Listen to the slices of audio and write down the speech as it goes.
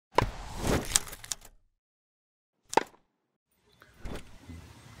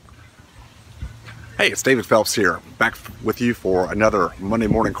Hey, it's David Phelps here, back with you for another Monday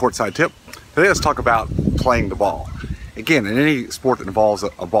morning courtside tip. Today let's talk about playing the ball. Again, in any sport that involves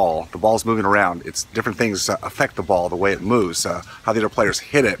a ball, the ball's moving around. It's different things affect the ball, the way it moves, how the other players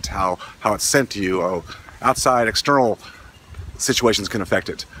hit it, how it's sent to you. Outside, external situations can affect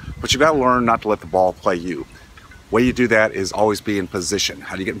it. But you've got to learn not to let the ball play you. The way you do that is always be in position.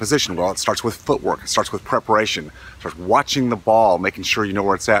 How do you get in position? Well, it starts with footwork. It starts with preparation. It starts watching the ball, making sure you know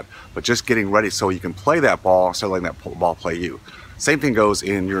where it's at, but just getting ready so you can play that ball instead of letting that ball play you. Same thing goes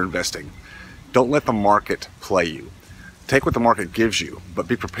in your investing. Don't let the market play you. Take what the market gives you, but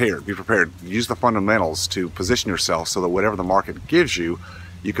be prepared. Be prepared. Use the fundamentals to position yourself so that whatever the market gives you,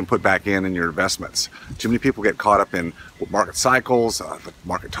 you can put back in your investments. Too many people get caught up in market cycles, the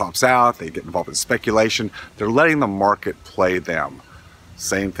market tops out, they get involved in speculation. They're letting the market play them.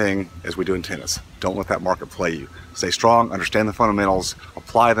 Same thing as we do in tennis. Don't let that market play you. Stay strong, understand the fundamentals,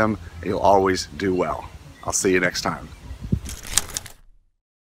 apply them, and you'll always do well. I'll see you next time.